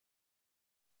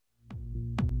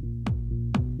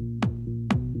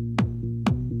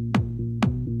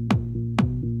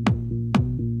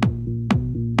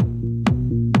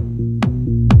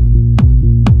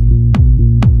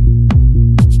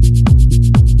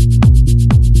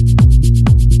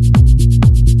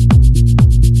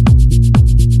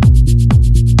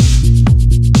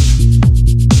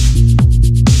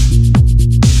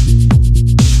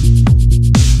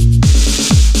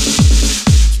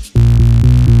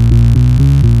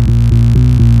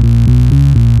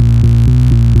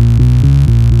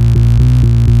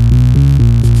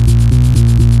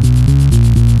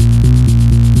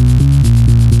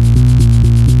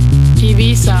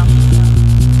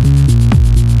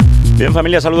Bien,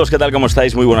 familia, saludos, ¿qué tal? ¿Cómo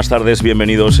estáis? Muy buenas tardes,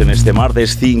 bienvenidos en este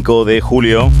martes 5 de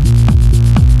julio.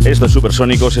 Esto es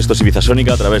Supersónicos, esto es Ibiza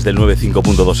Sónica a través del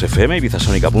 95.2 FM,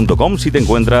 ibizasonica.com, si te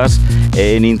encuentras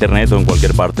en internet o en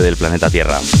cualquier parte del planeta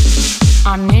Tierra.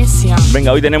 Amnesia.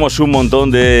 Venga, hoy tenemos un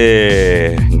montón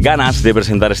de ganas de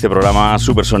presentar este programa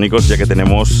Supersónicos, ya que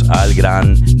tenemos al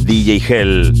gran DJ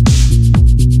𝐷𝐿.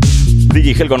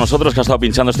 DJ 𝐷𝐿 con nosotros, que ha estado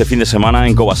pinchando este fin de semana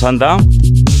en Cova Santa.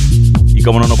 Y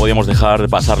como no podíamos dejar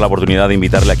pasar la oportunidad de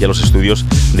invitarle aquí a los estudios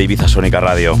de Ibiza Sónica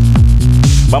Radio.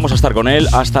 Vamos a estar con él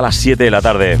hasta las 7 de la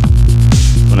tarde,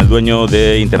 con el dueño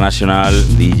de International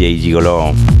DJ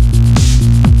Gigolo.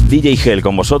 DJ 𝐷𝐿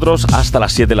con vosotros hasta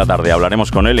las 7 de la tarde.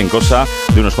 Hablaremos con él en cosa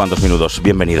de unos cuantos minutos.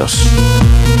 Bienvenidos.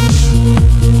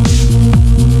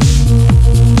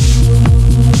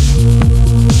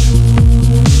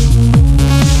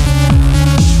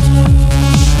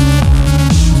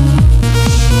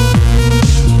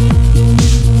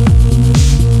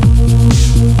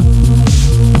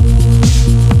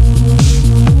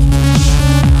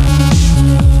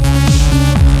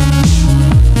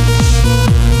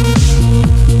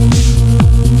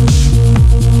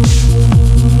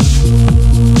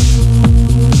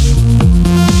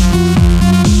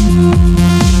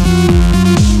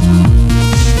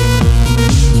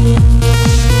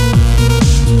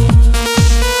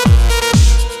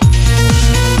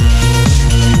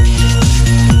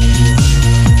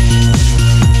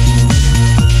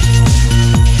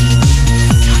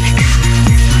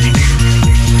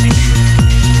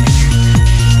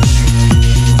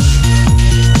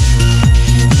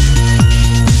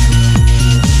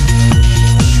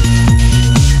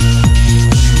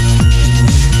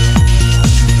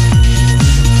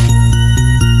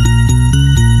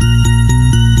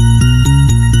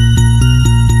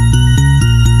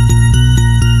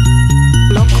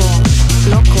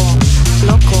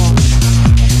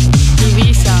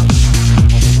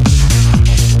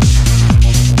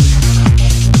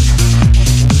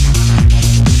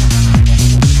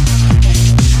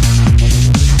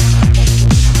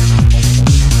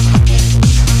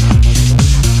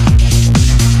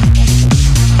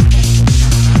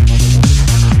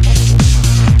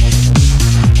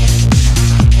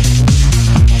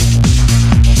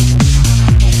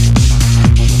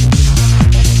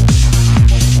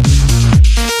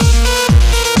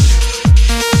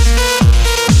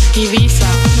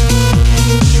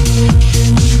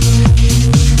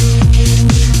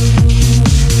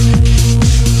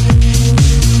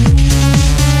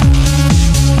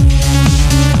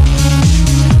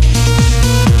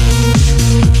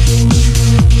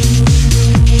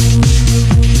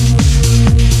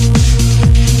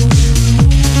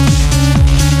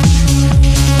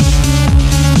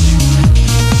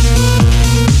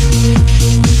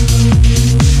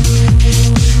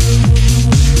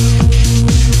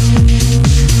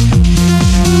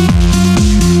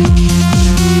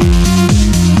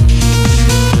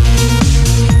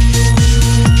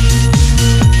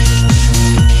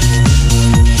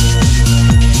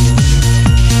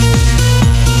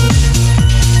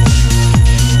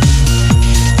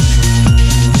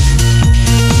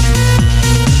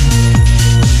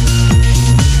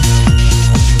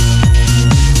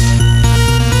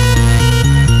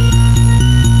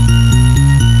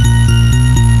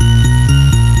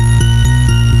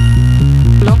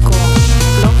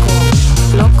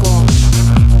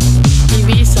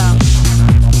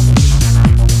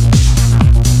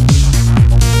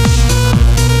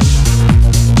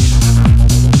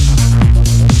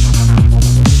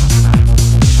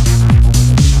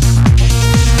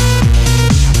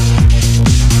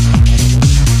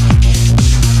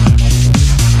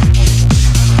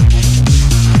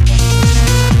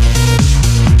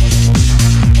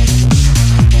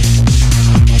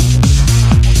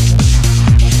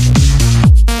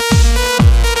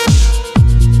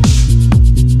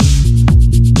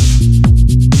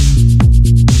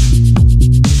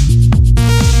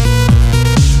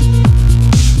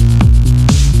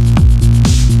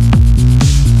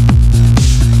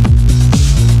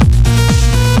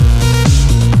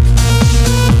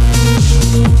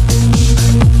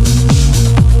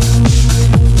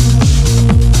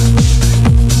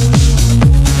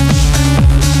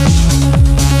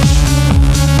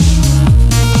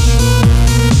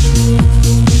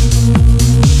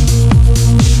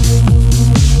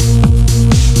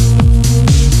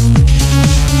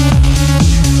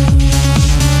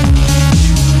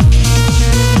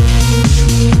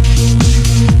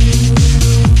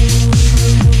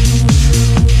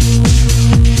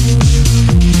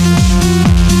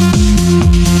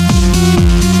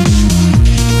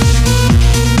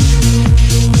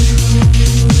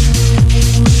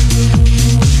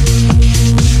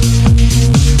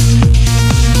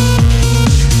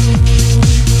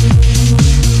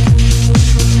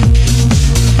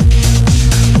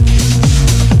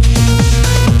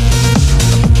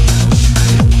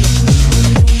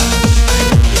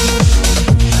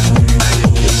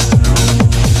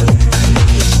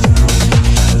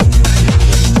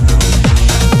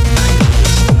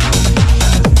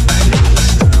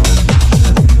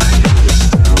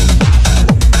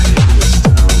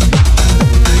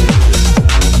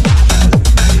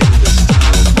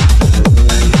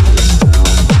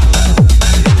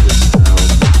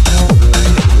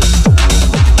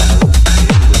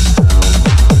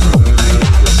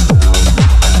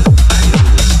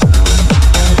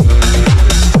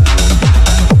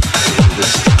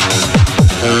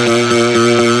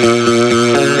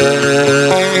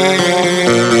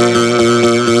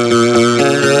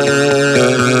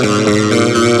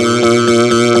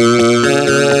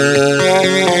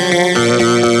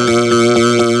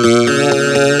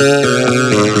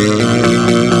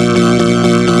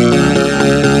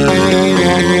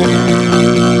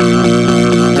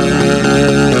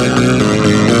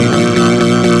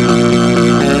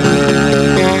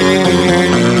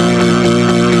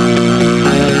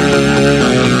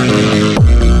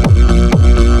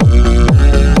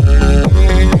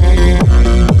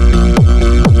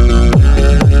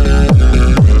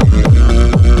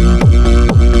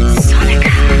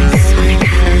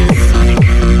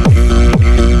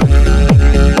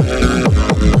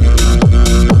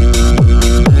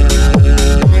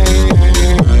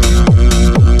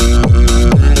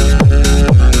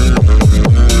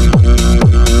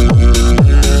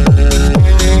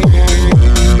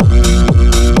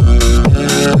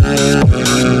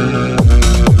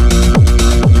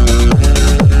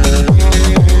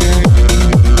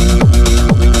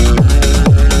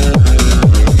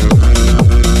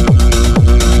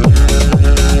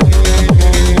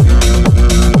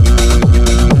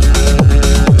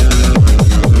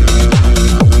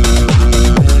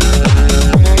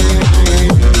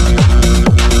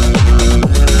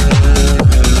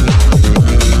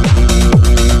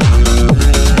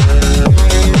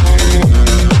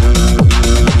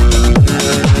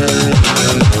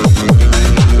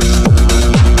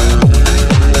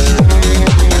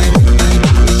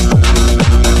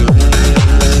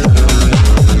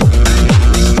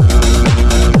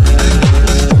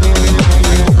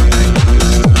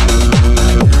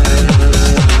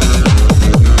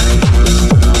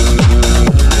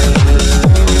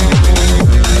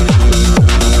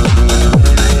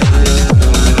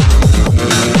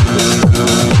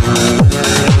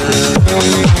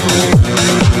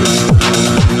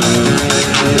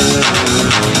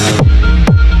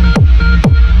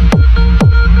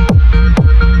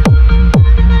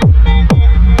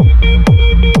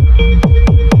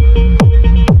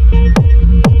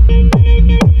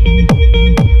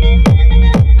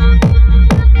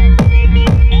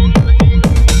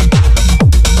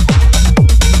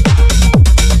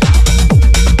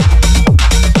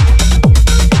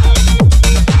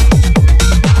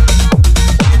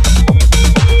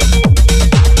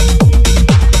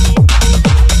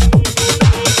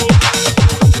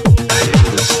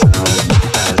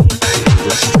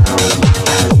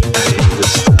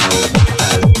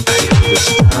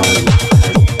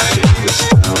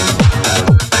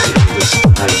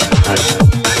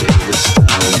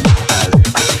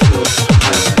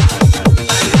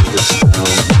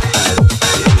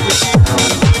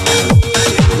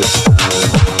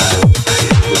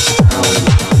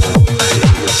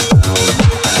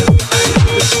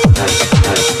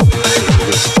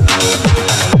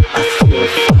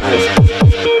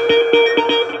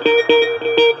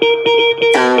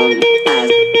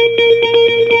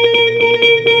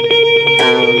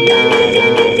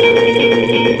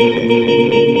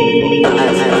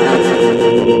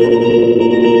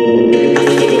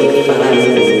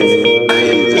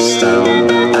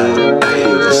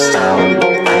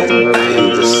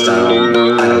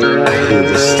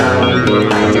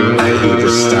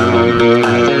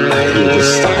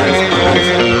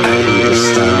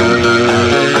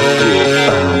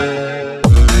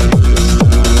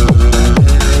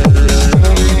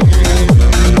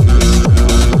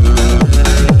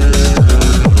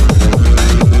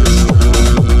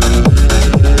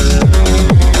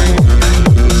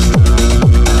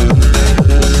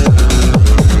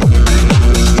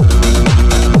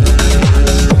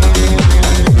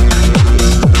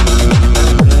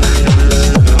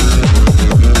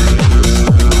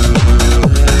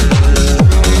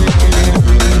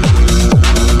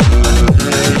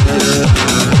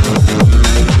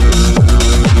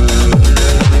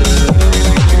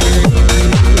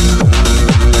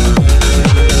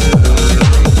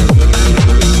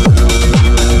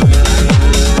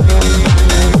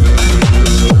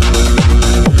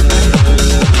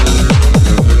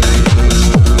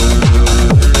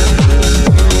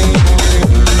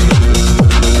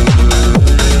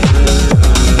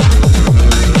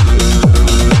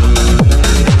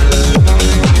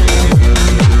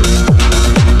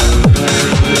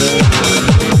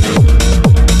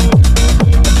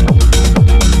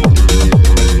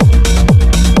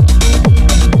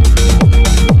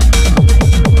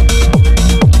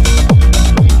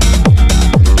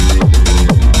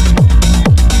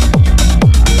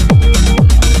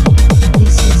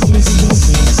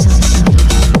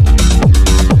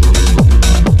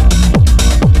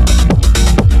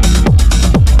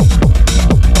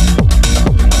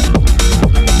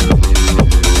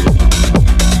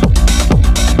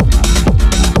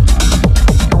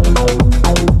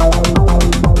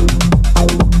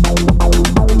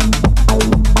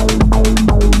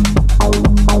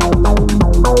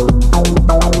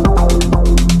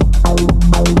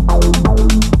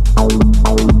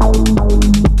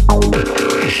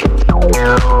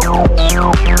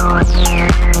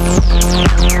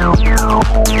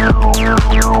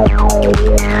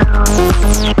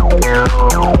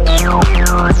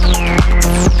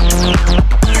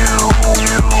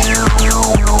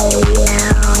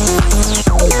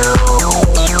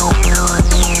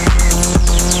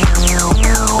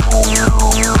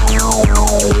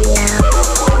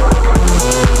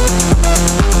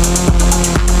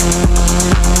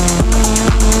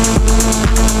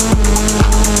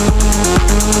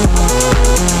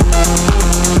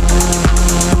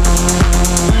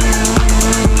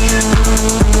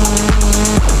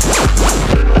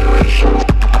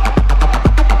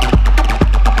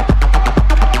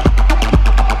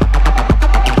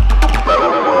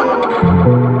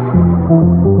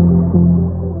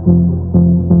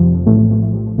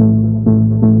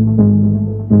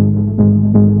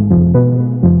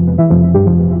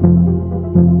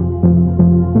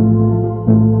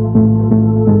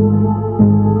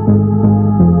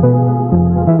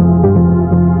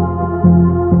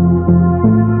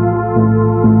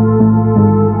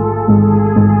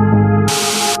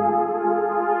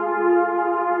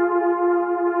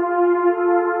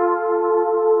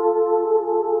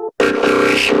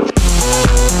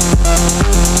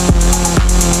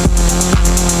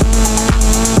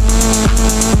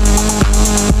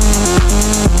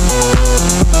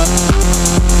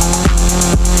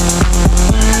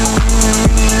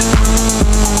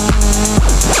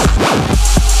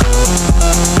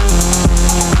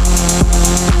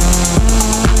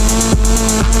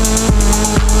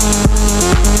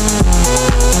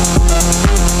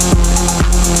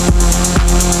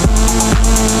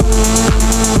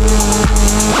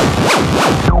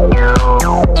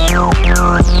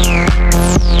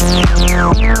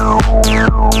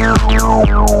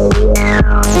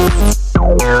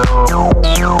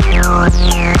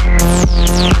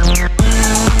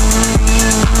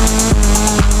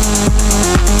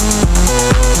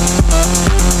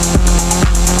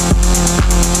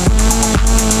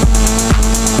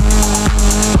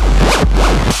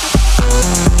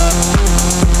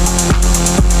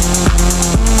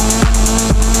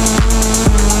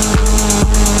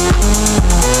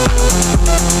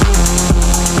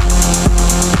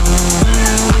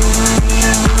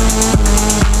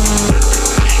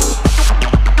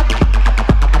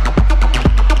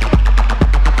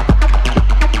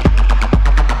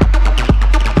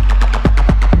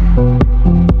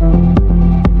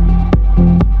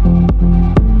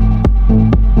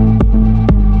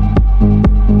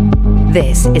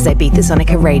 This is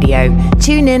𝐰𝐵𝐼𝐼 Radio.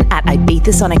 Tune in at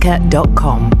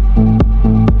𝐰𝐵𝐼𝐼.com.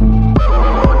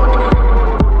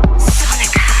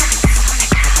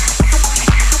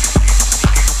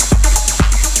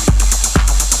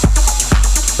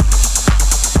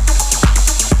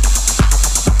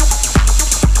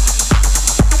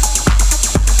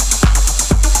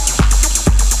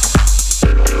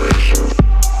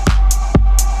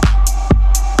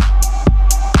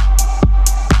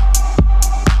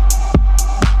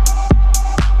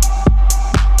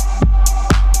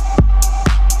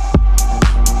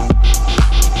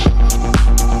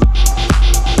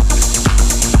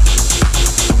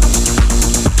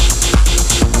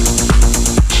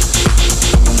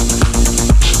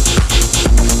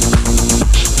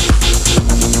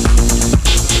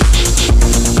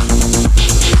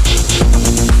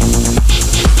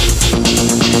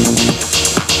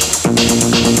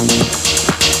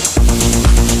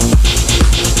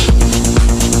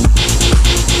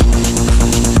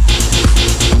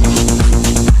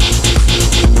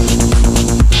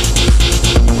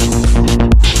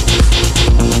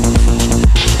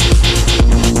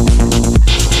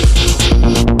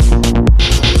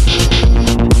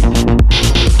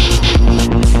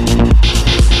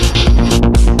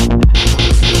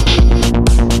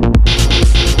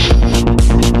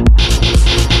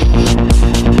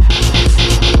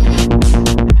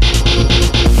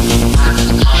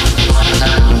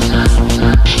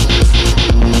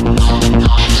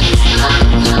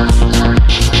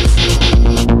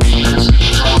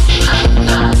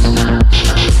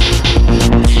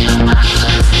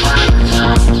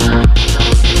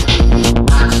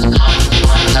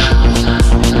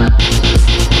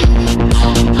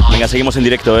 Seguimos en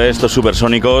directo, estos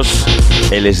Supersónicos.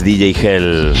 Él es DJ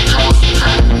𝐷𝐻.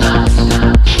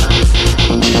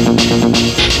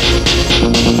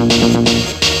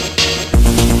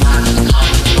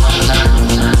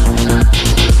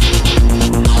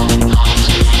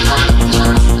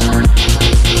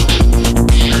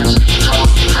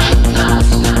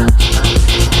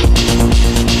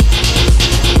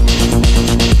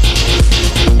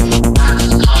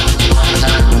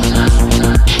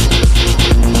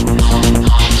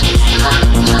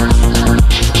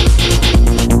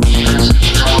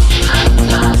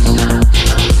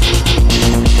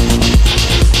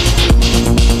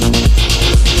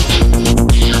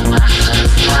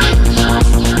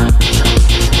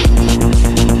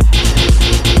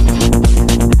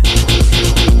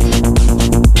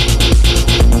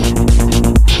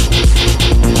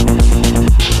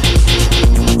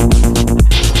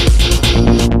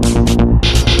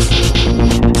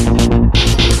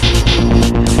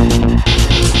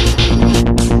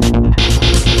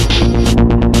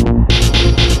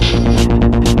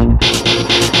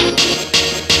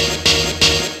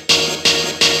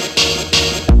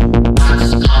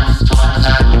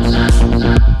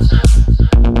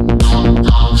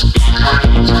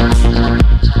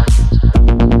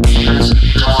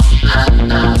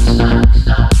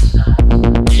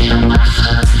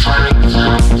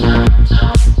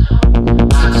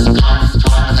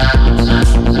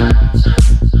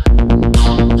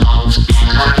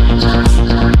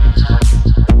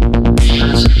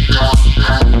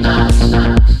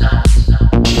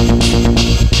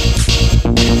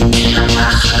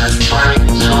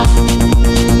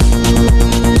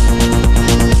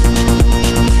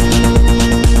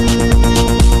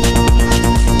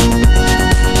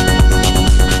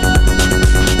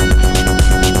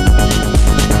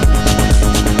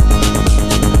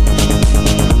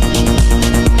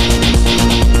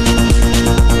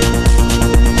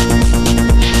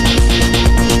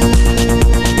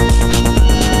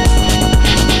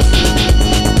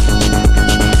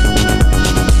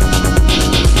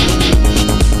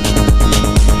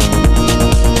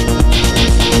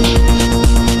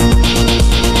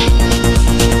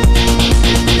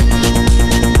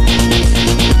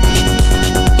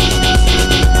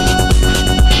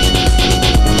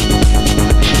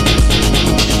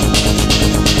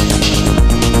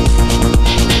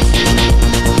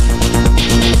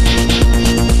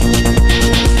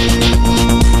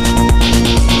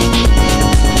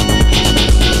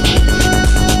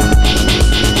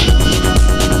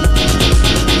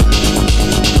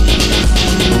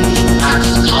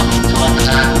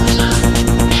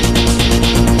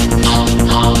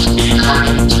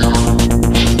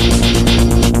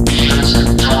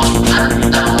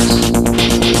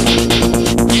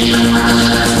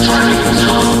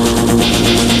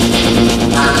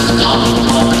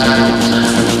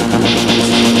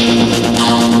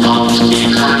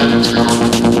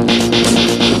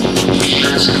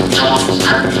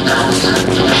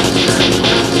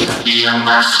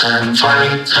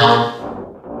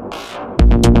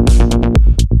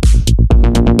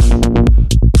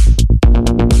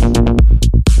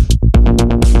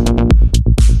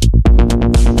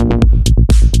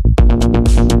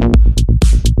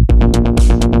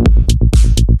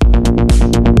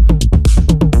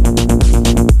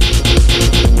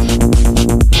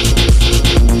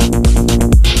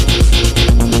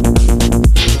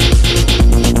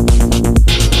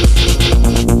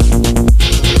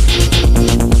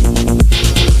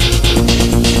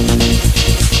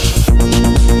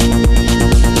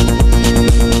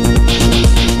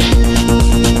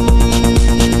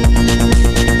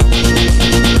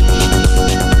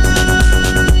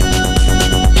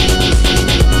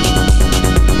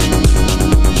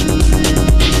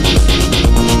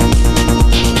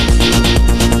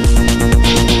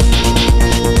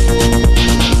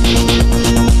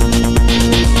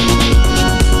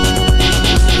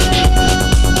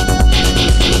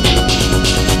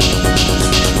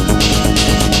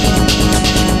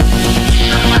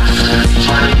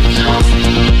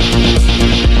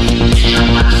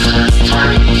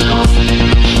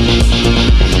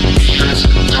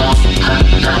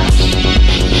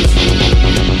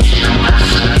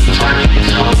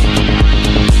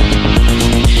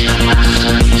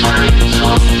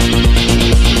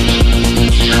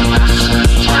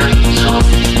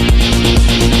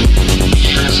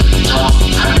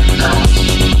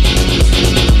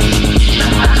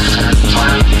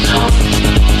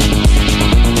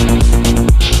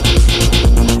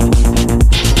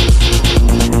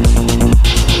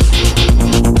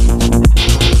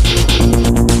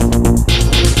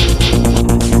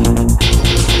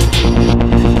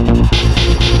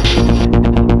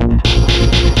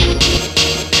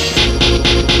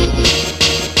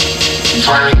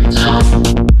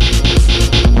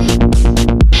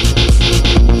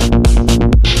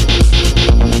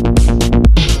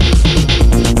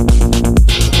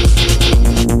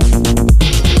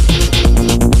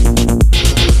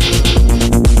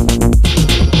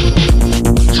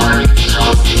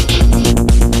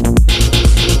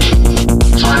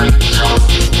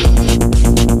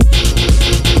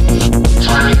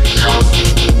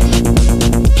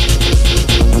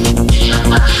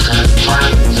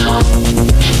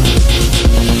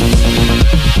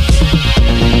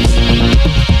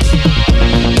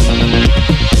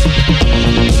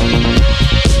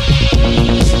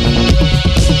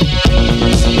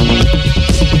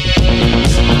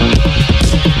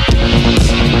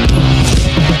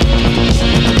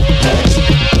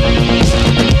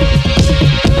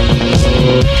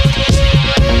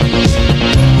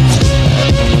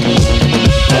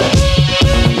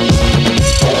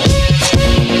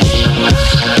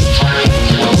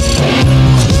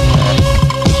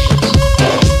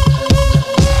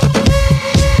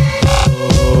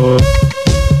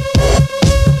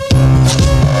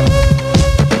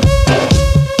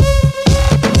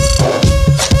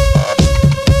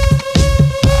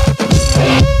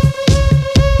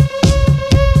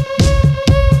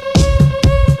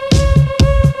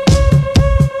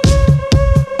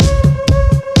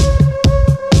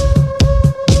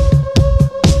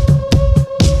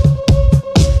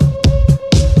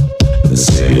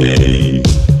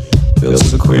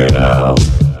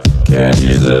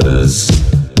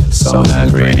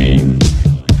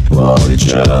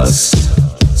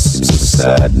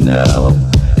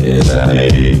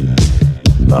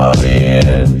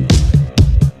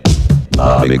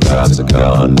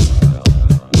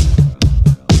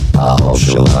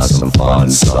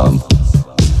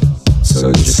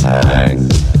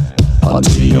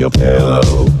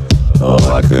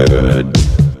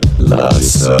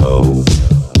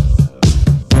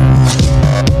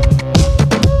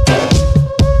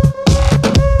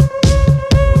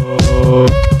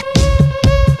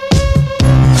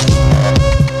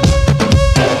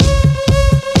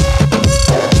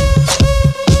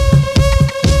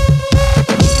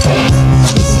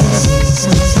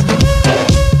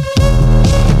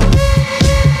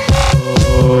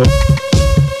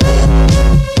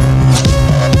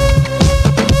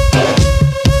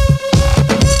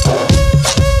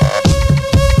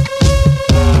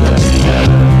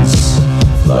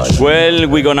 Well,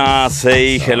 we're gonna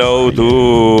say hello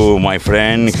to my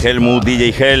friend Helmut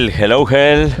DJ Hell. Hello,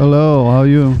 Hell. Hello, how are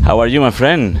you? How are you, my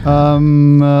friend?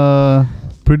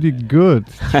 Pretty good.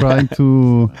 Trying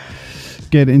to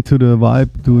get into the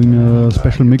vibe, doing a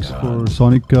special mix for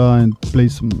Sonica and play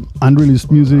some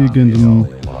unreleased music and some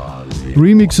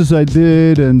remixes I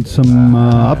did and some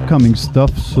upcoming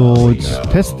stuff. So it's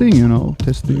testing,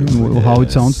 testing how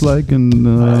it sounds like and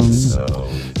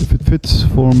if it fits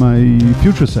for my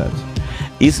future set.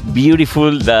 it's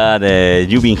beautiful that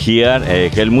you've been here,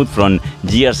 Helmut, from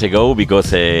years ago,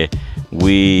 because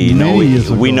we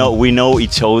know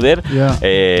each other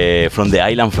from the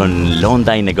island from long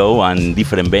time ago and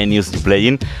different venues you're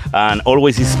playing, and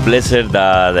always it's pleasure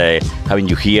that having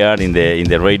you here in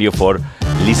the radio for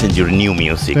listen to your new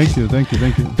music. Thank you.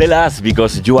 Tell us,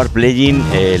 because you are playing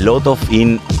a lot of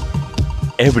in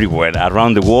everywhere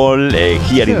around the world,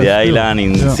 here in the island,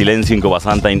 in Silencio, in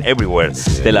Covasanta, in everywhere.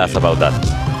 Tell us about that.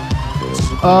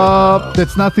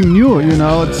 That's nothing new,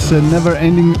 it's a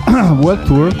never-ending world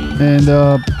tour, and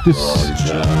this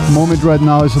moment right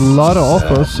now is a lot of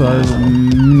offers.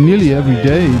 Nearly every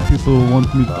day people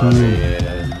want me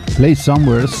to play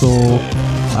somewhere, so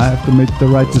I have to make the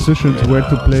right decisions where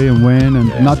to play and when,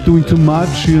 and not doing too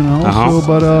much, So,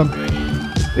 but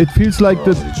it feels like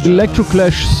the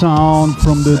Electroclash sound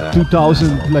from the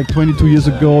 2000, like 22 years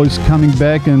ago, is coming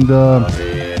back, and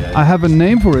I have a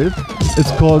name for it.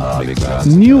 It's called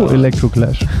New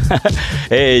Electroclash.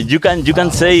 You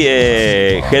can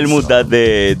say, Helmut, that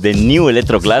the new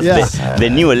Electroclash, the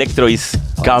new Electro is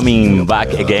coming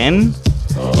back again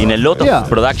in a lot of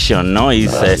production. No,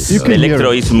 the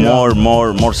Electro is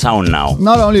more sound now.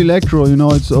 Not only Electro,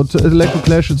 it's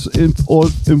Electroclash.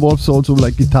 It involves also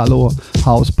like Italo,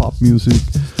 house, pop music,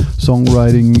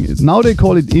 songwriting. Now they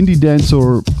call it indie dance,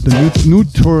 or the new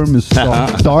term is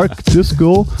dark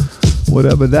disco,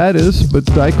 whatever that is, but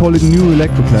I call it New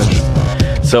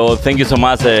Electroclash. So thank you so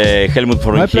much, Helmut,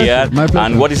 for being here. My pleasure.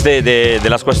 And what is the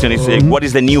last question is, what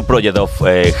is the new project of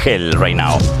Hell right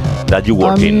now that you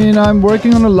work in? I'm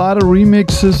working on a lot of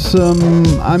remixes.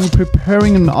 I'm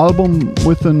preparing an album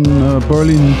with a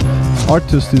Berlin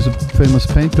artist. He's a famous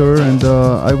painter, and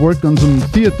I worked on some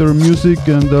theater music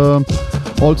and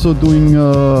also doing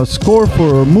score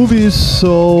for movies.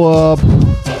 So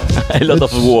a lot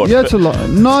of work. Yeah, it's a lot.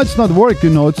 No, it's not work.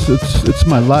 It's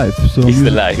my life. So it's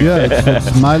the life. Yeah,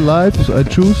 it's my life. So I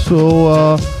choose.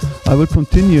 So I will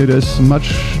continue. There's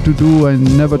much to do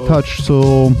and never touch.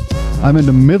 So I'm in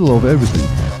the middle of everything.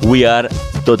 We are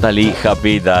totally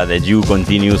happy that you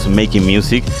continue making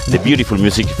music, the beautiful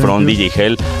music from DJ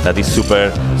Hell that is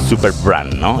super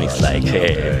brand. No, it's like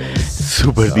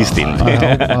super distinct.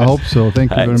 I hope so.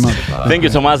 Thank you very much. Thank you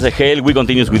so much, Hell. We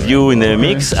continue with you in the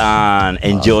mix and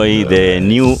enjoy the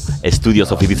new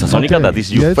studios of Ibiza Sonica. That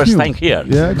is your first time here.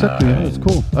 Yeah, exactly. Yeah, it's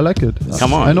cool. I like it.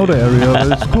 Come on. I know the area,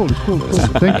 but it's cool. It's cool.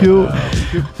 Thank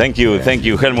you. Thank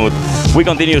you, Helmut. We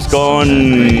continue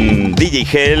con DJ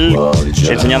Hell,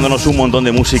 enseñándonos un montón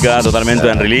de música totalmente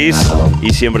en release, y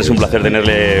siempre es un placer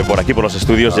tenerle por aquí por los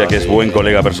estudios, ya que es buen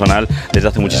colega personal desde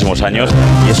hace muchísimos años,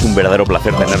 y es un verdadero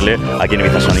placer tenerle aquí en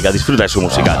Ibiza Sonica. Disfruta de su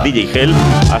música. DJ Hell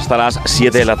hasta las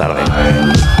 7 de la tarde.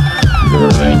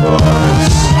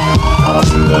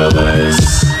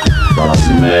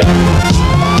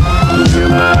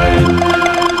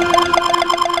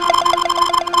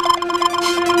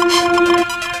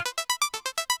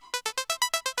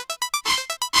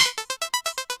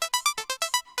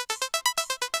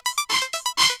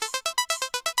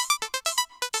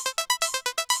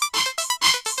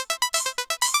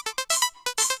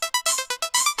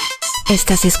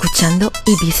 Estás escuchando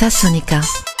Ibiza Sonica.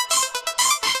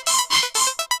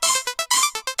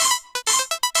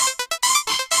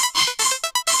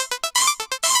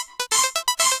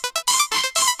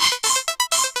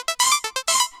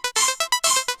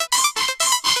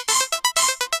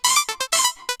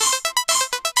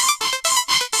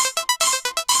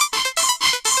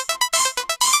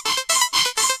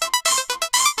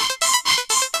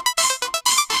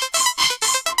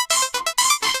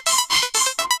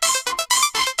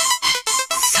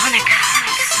 Sonica.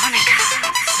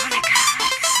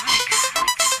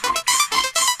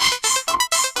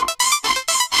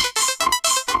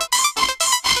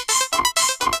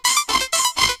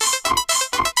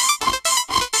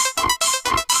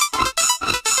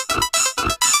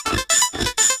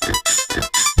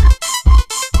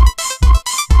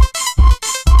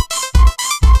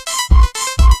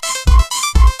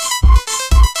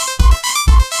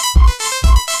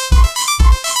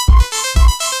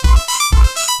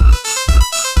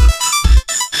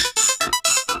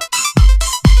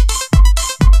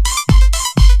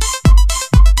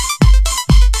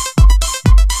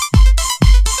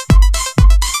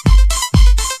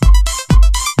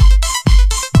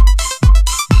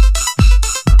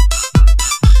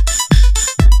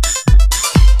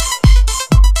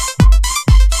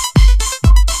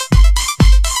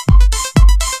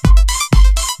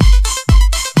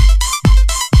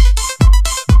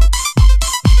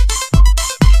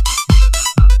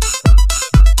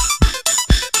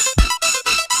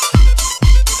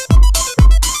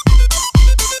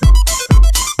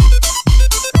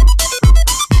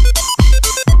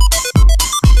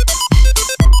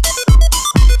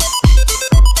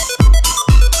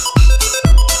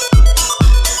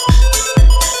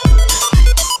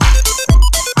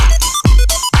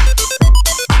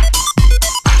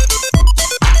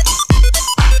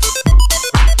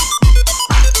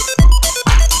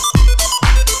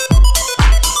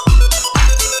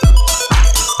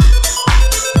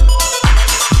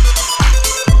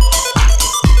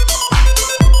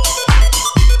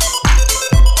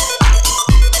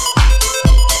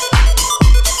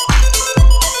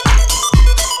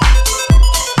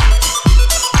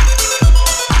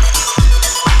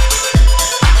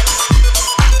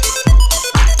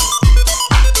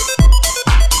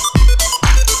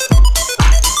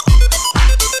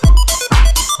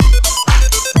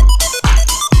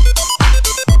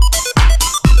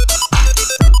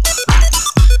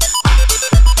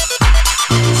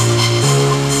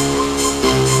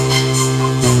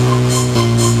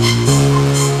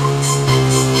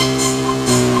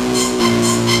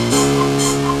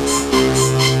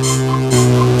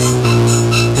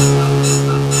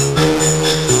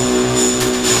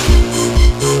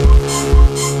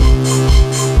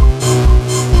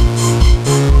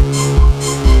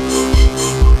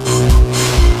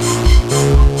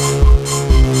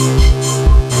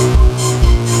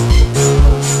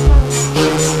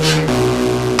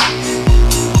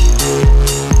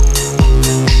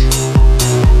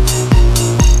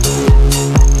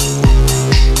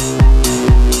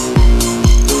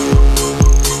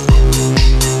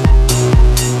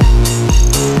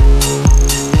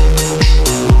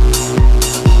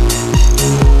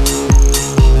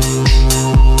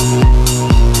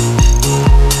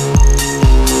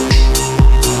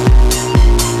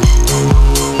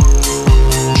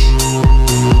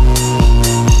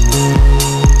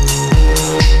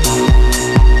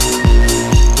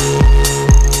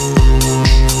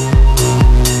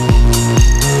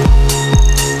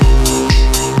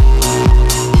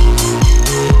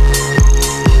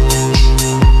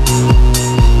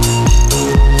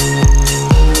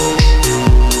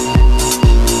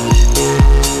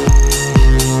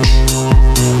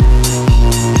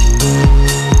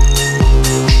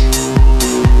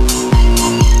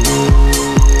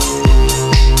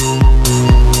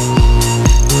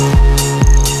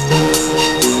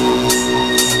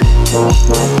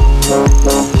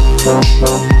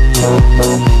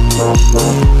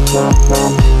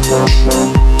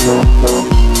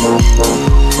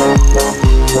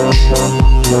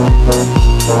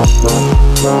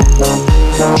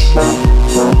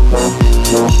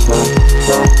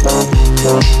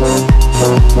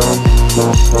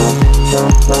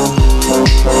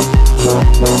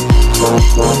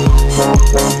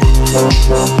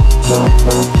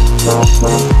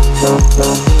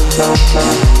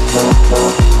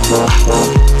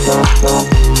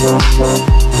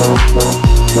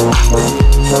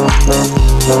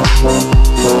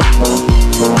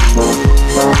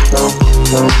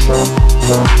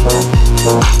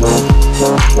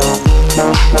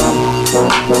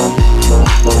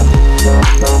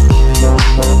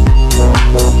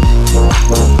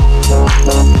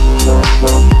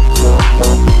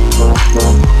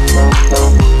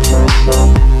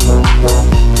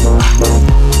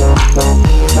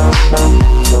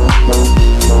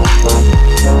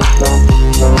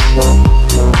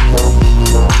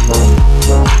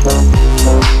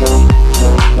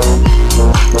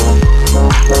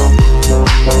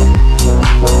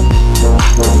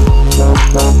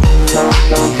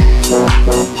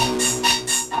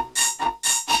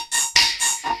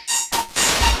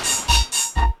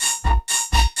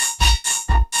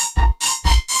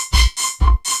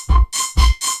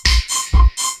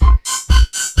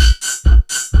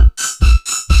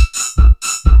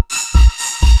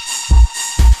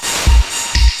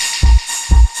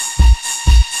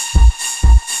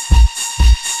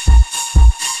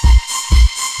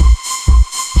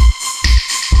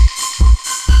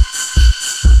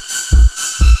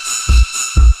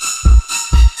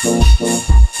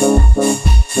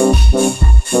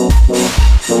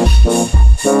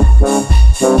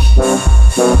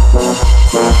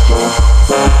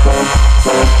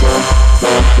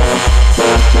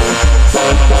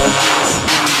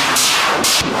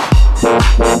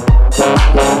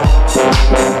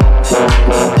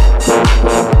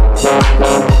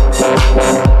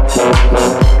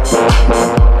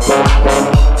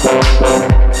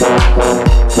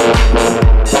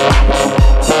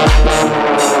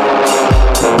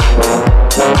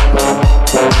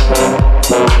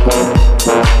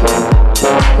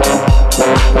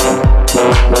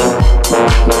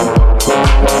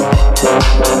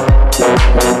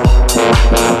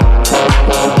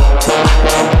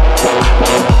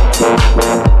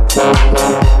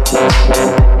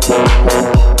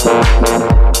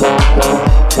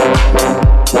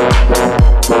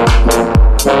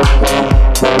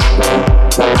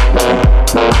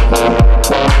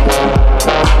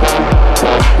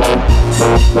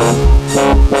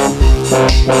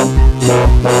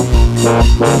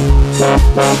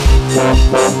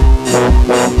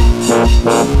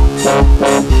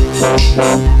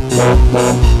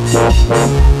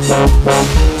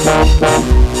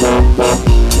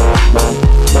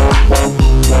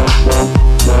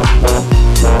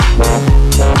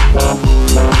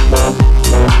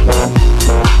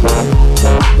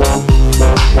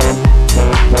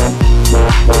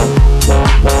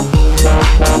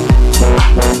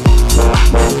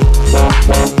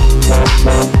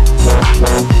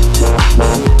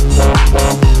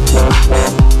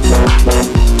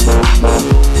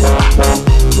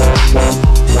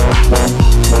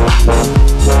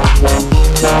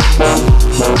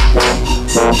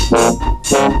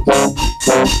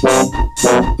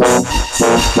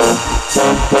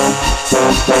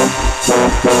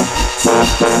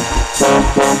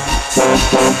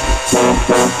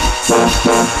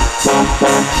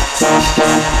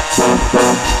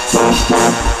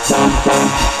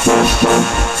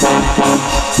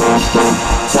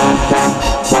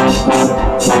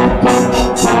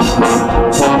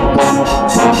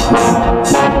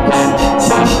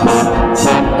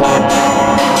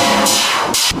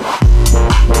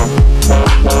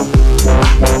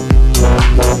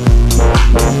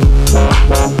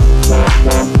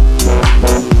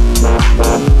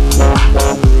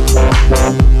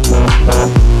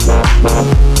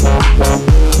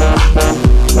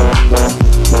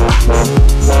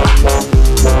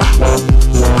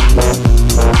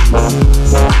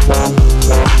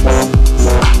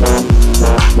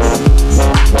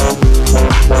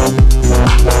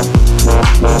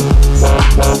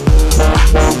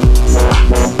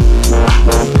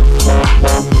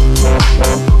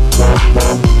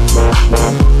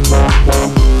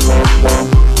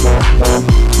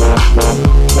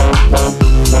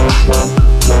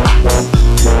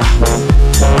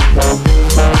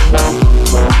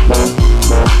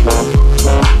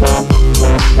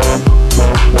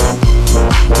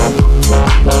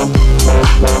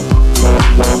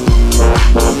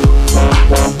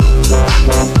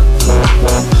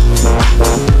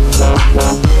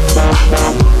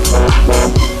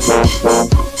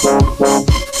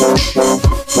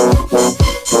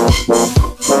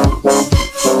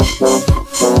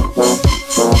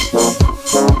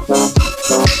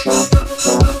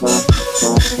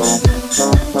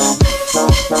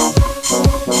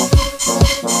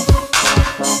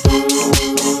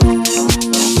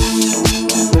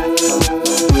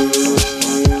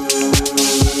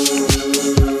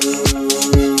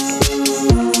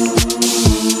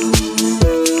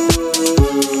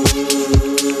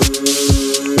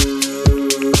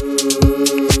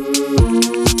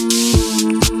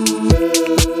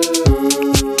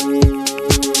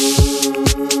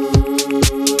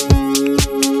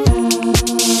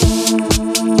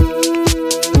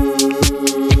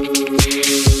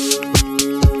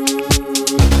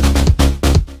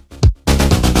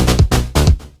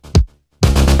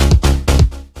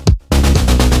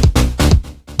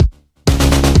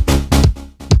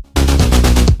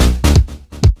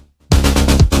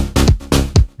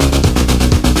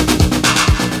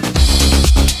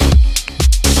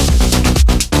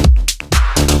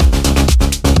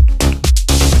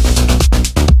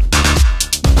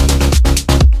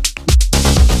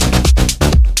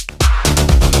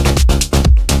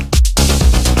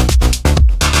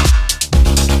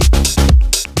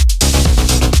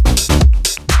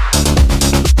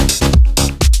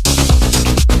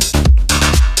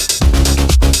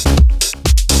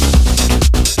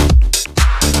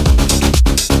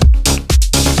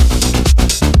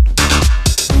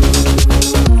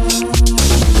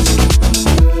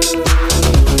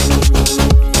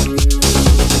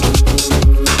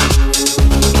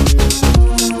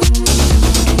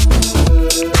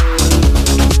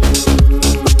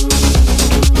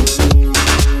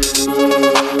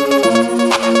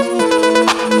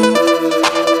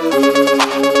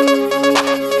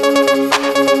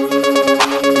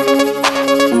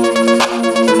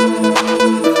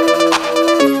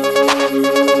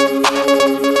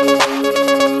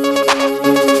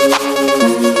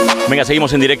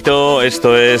 seguimos en directo.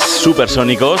 Esto es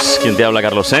Supersónicos. Quien te habla,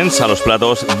 Karlos Sense. A los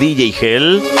platos, DJ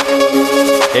𝐷𝐿.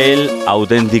 El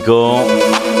auténtico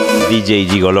DJ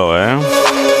gigoló, ¿eh?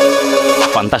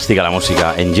 Fantástica la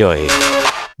música. Enjoy.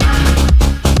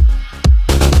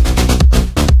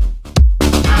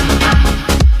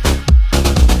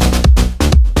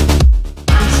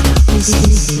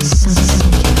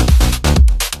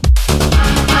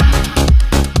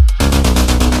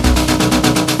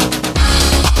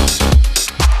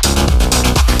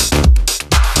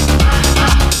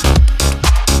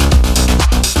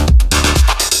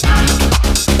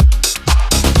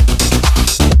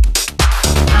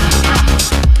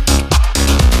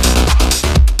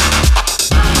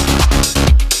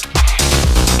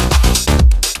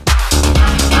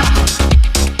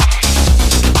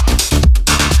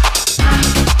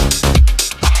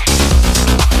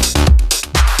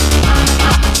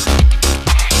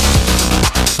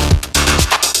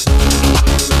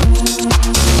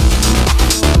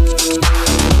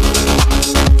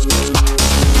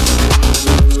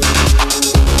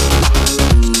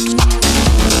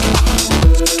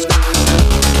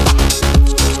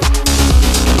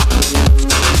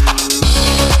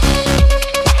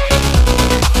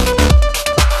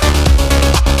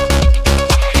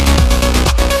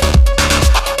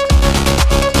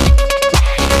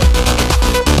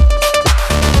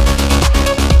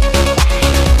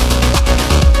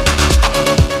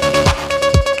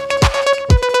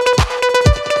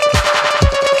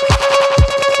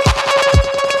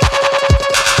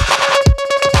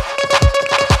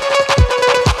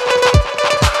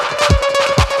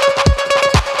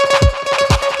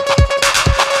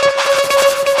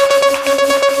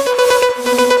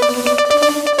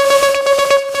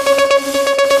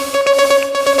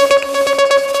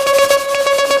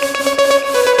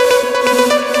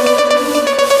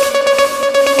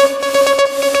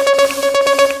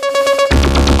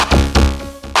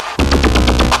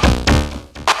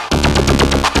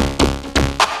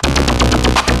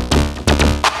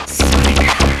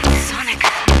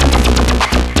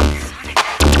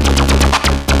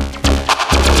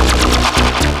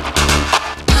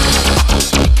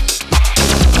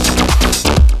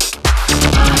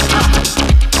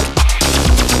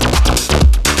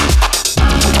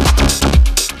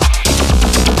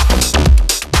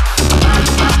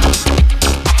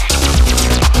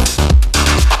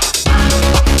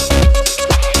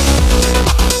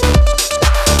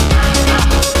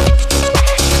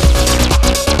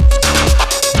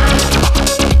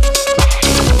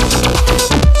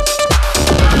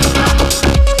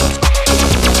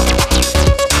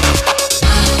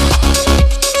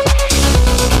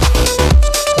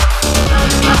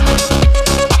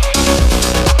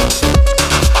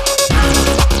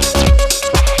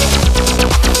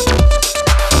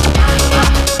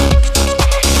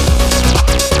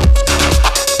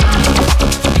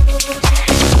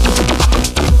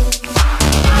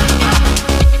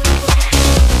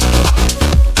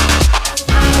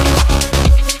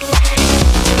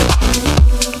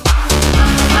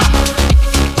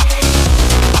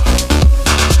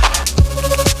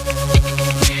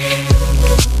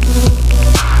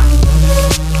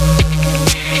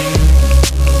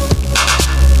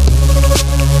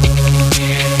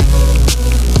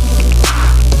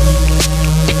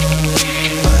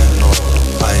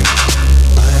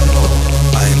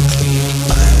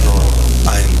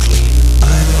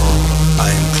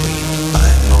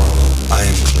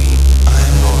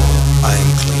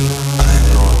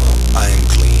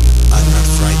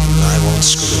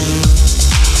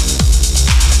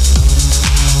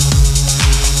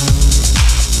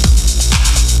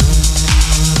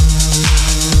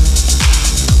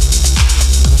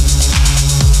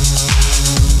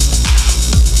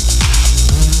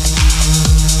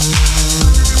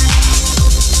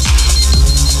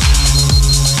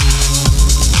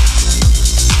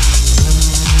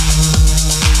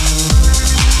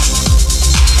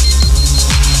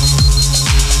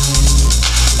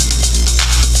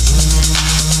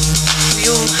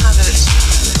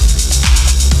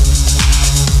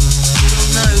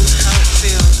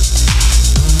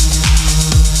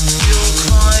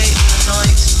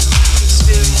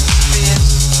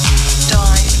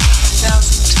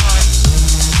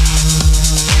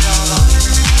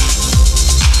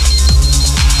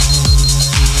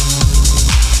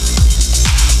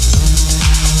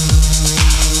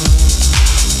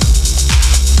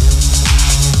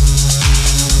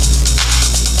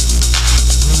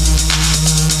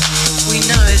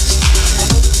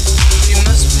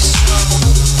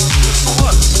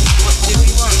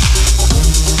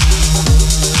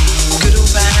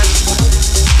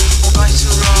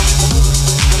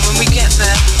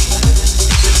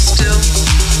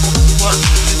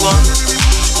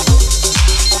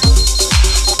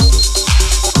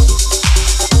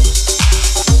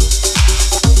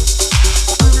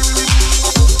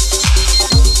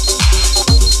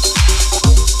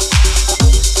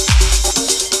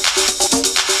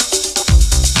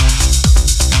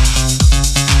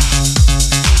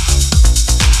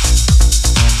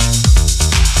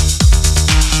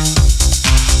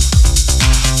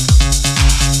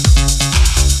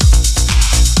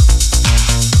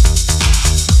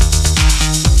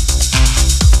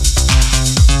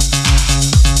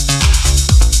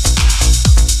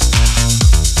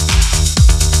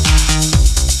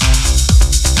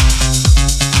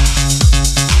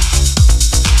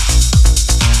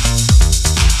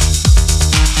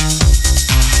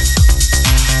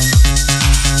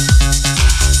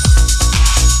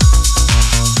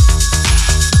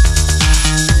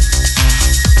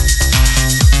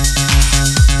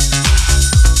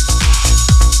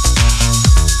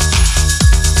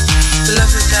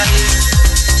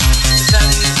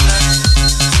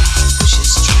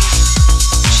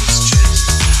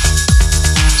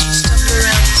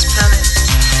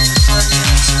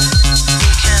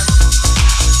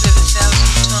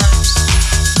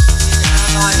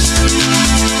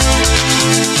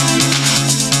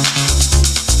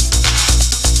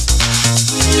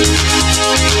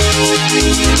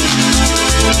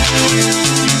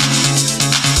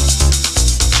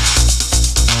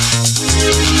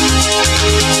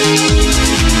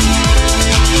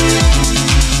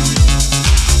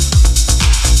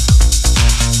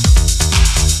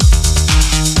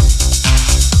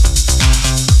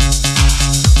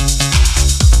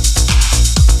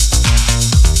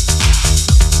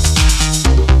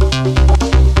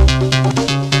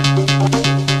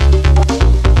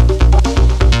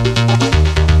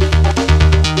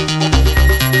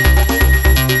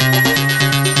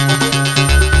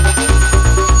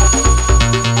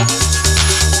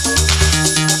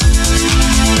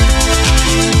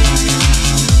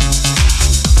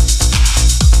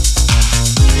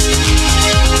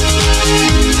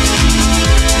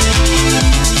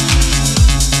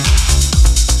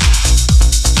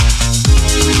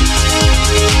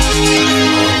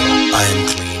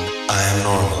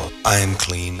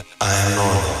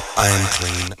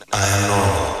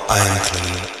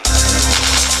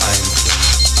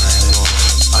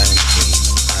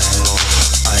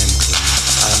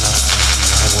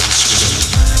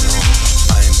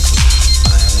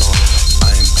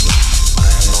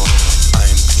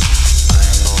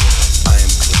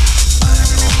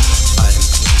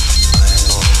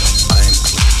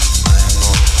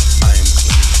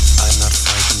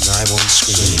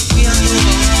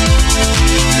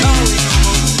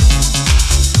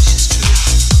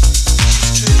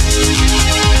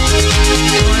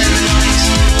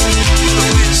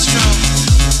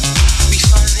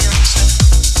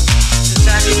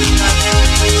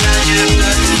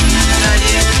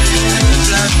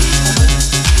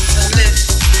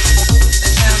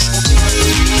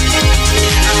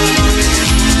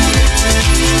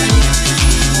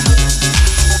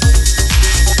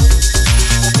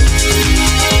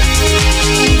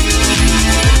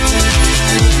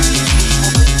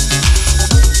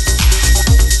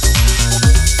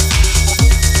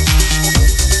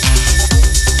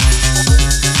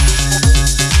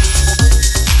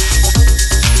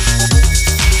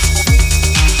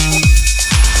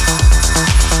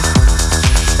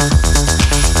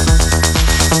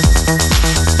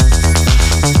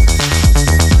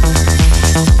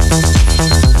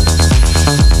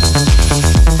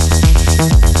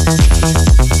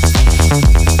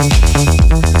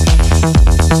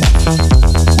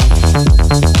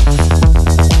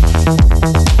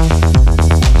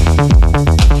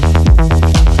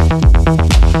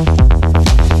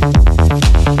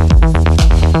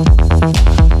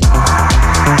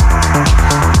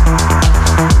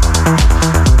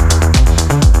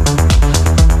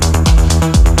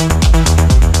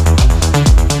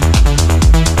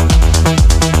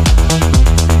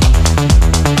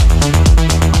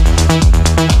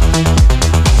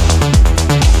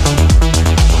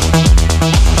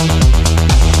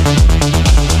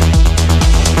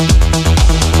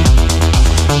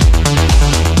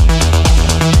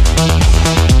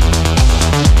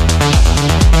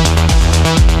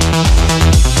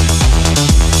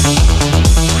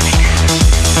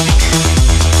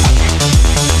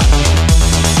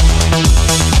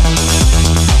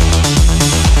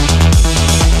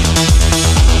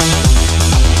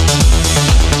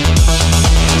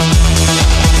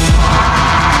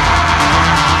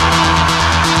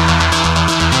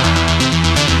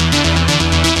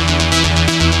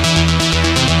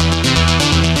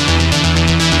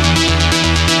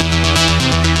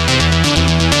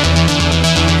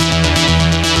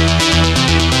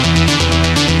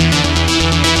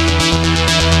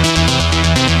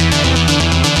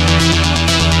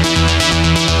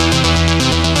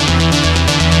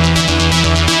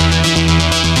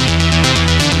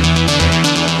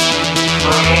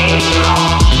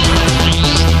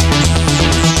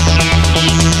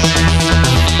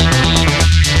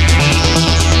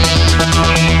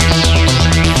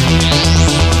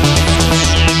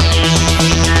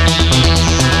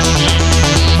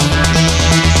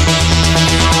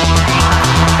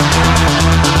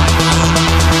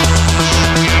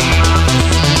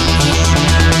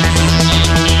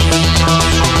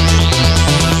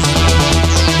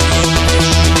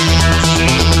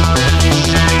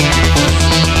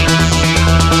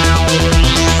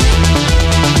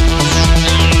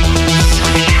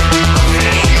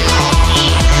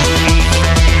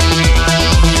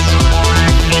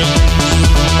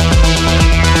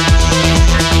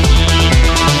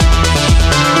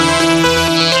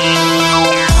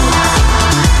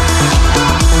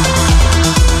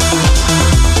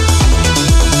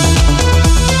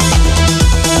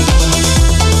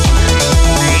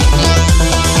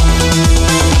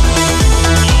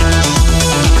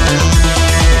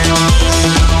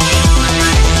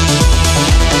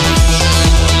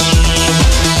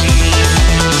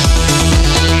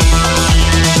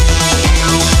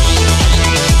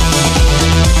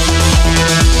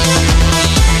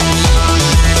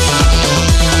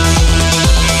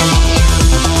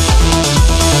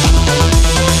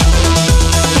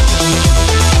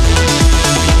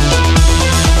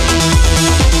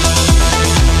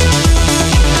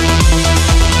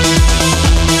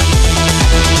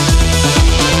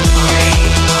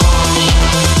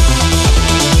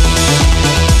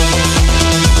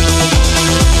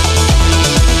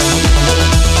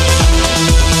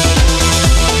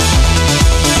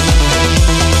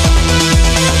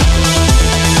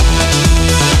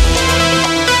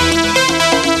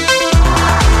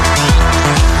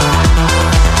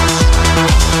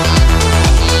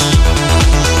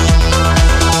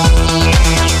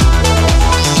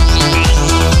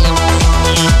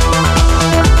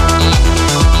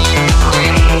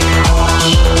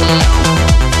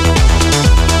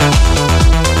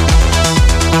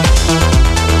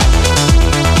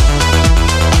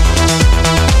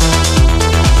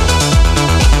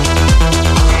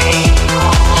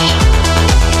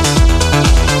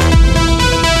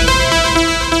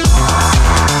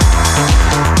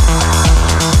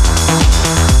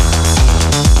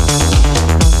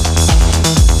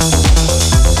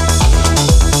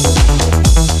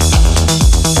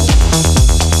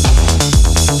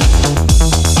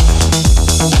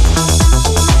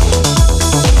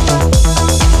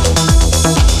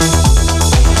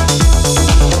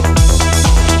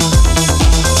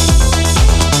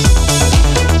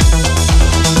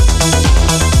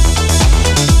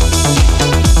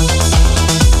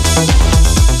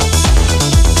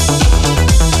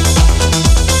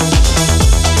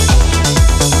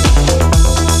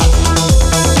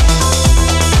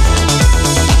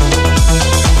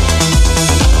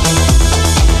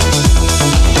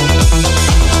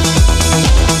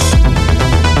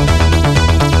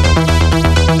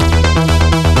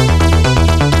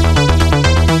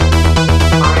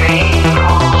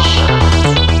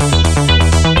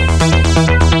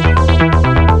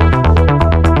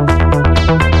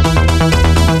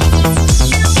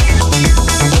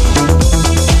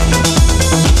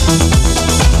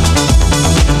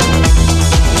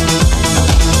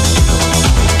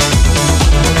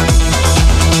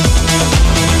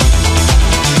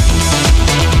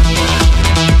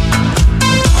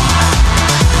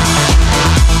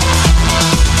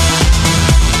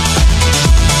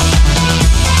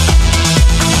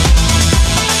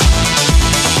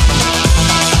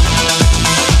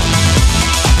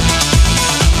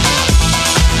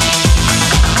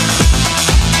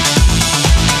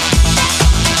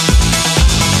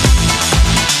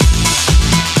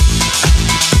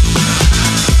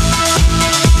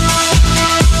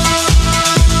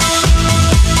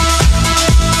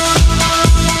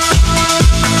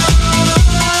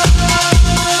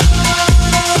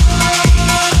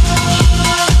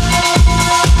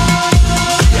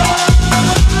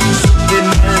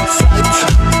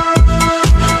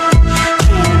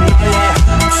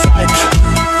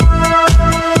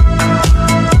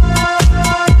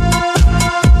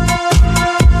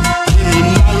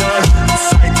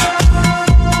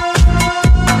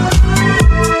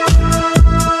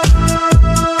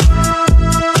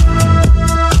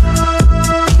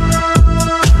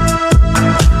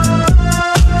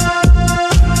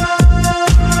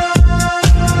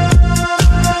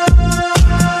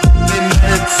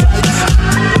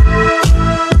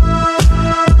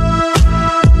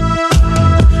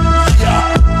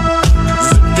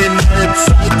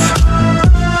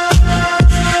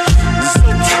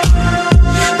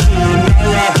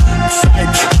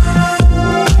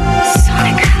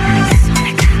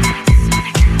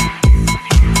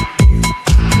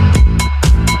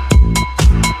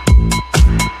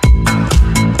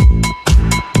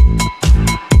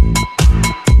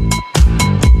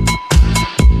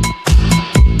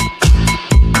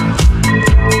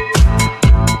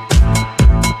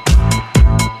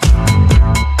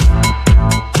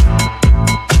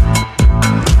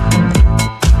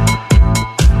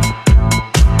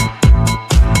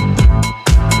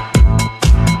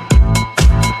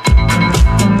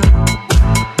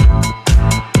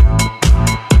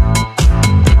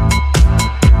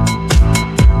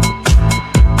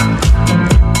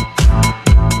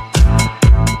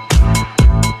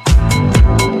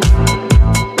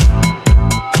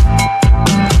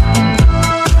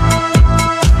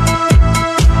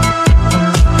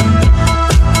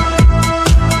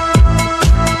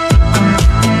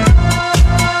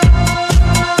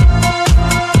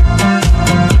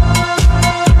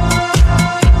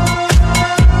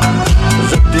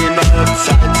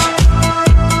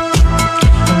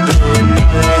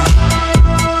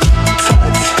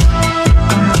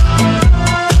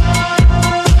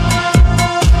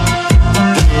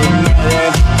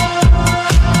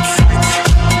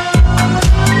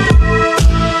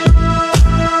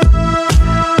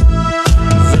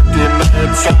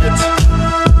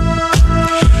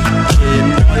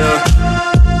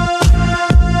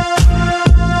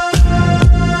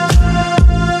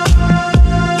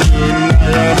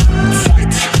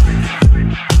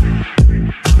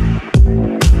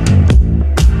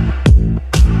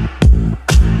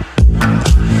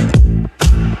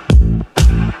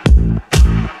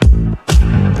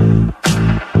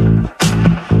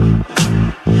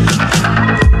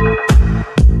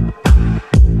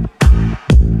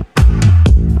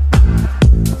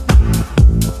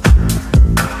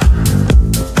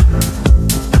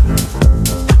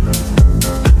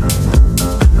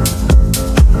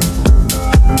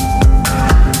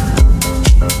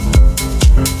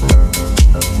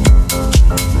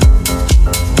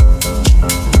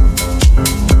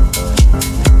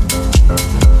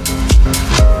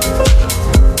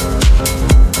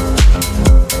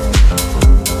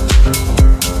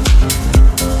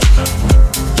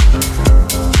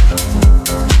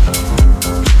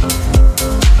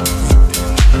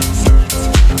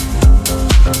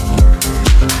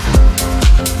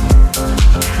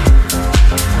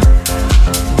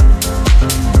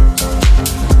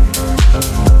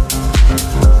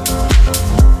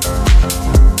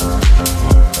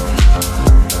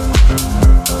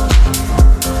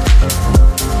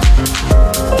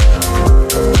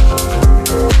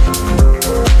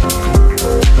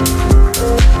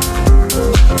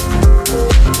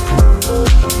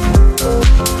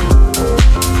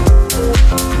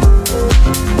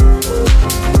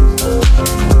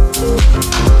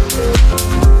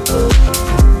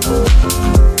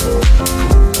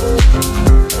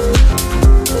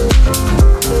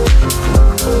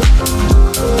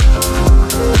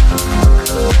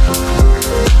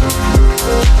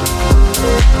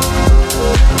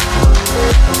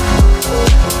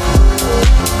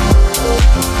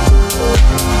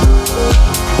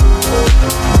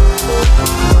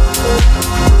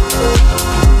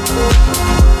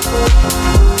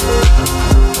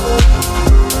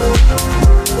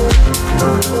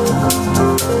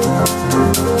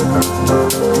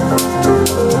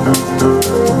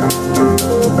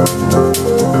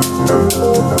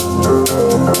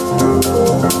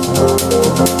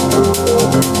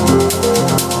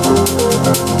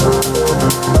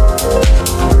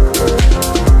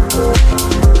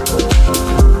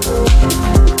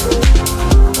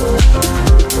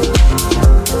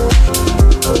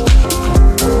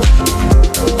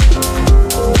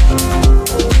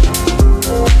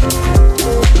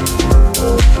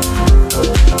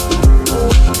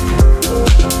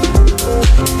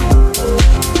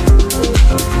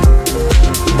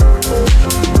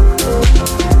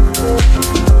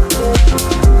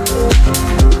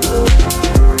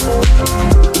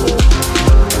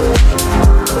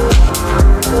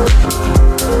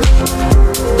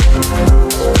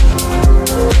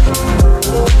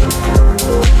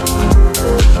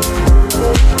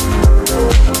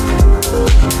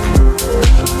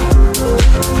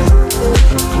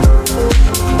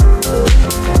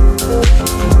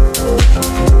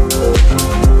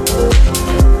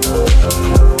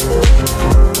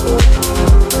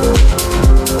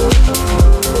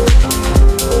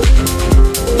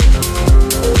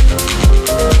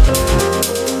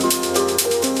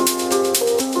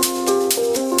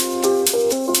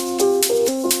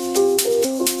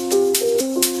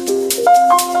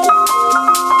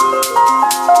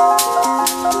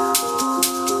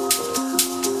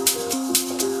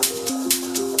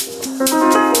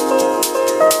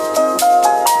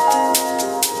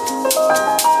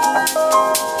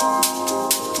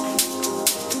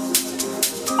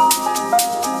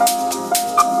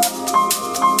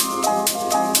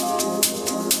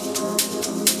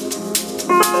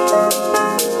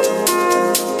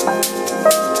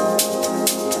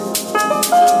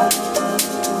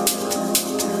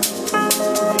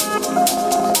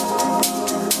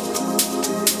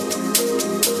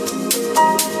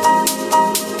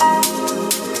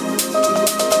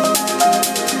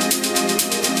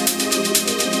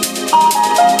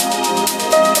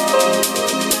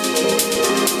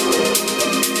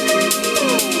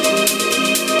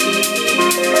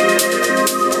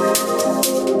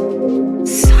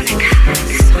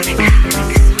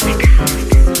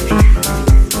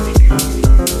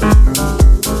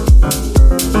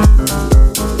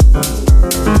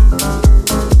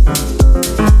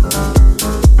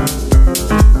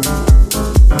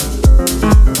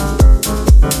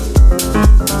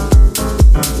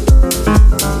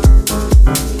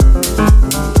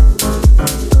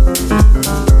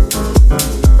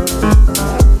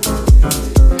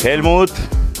 Helmut,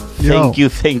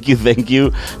 thank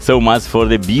you so much for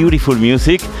the beautiful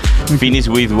music. Finish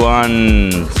with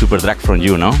one super track from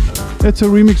you, no? It's a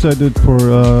remix I did for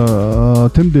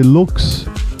Tim Deluxe,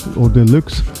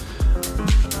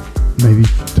 maybe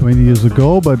 20 years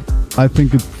ago, but I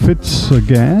think it fits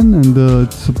again, and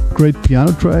it's a great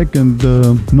piano track, and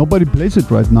nobody plays it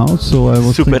right now, so I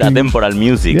was super thinking, atemporal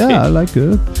music. Yeah, I like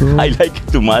it. So I like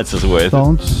it too much as well.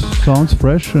 Sounds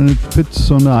fresh, and it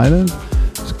fits on the island.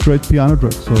 It's a great piano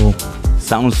track. So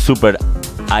sounds super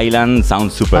island,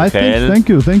 sounds super hell. Thank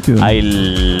you. I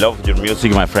love your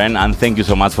music, my friend, and thank you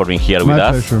so much for being here with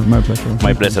us. My pleasure.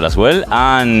 My pleasure as well.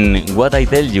 And what I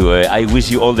tell you, I wish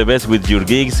you all the best with your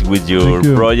gigs, with your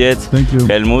projects. Thank you,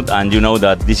 Helmut, and you know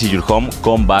that this is your home.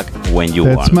 Come back when you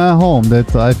want. That's my home.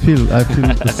 That I feel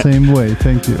the same way.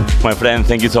 Thank you, my friend.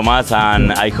 Thank you so much,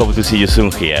 and I hope to see you soon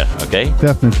here. Okay?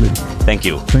 Definitely. Thank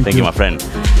you, my friend.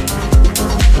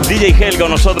 DJ 𝐷𝐿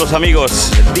con nosotros,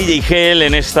 amigos. DJ 𝐷𝐿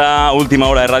en esta última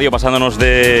hora de radio, pasándonos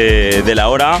de la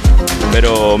hora,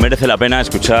 pero merece la pena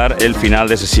escuchar el final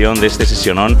de sesión de este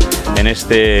sesionón en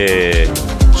este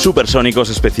Supersónicos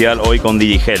especial hoy con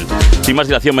DJ 𝐷𝐿. Sin más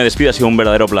dilación me despido, ha sido un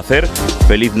verdadero placer.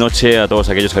 Feliz noche a todos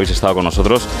aquellos que habéis estado con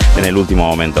nosotros en el último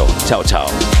momento. Chao, chao.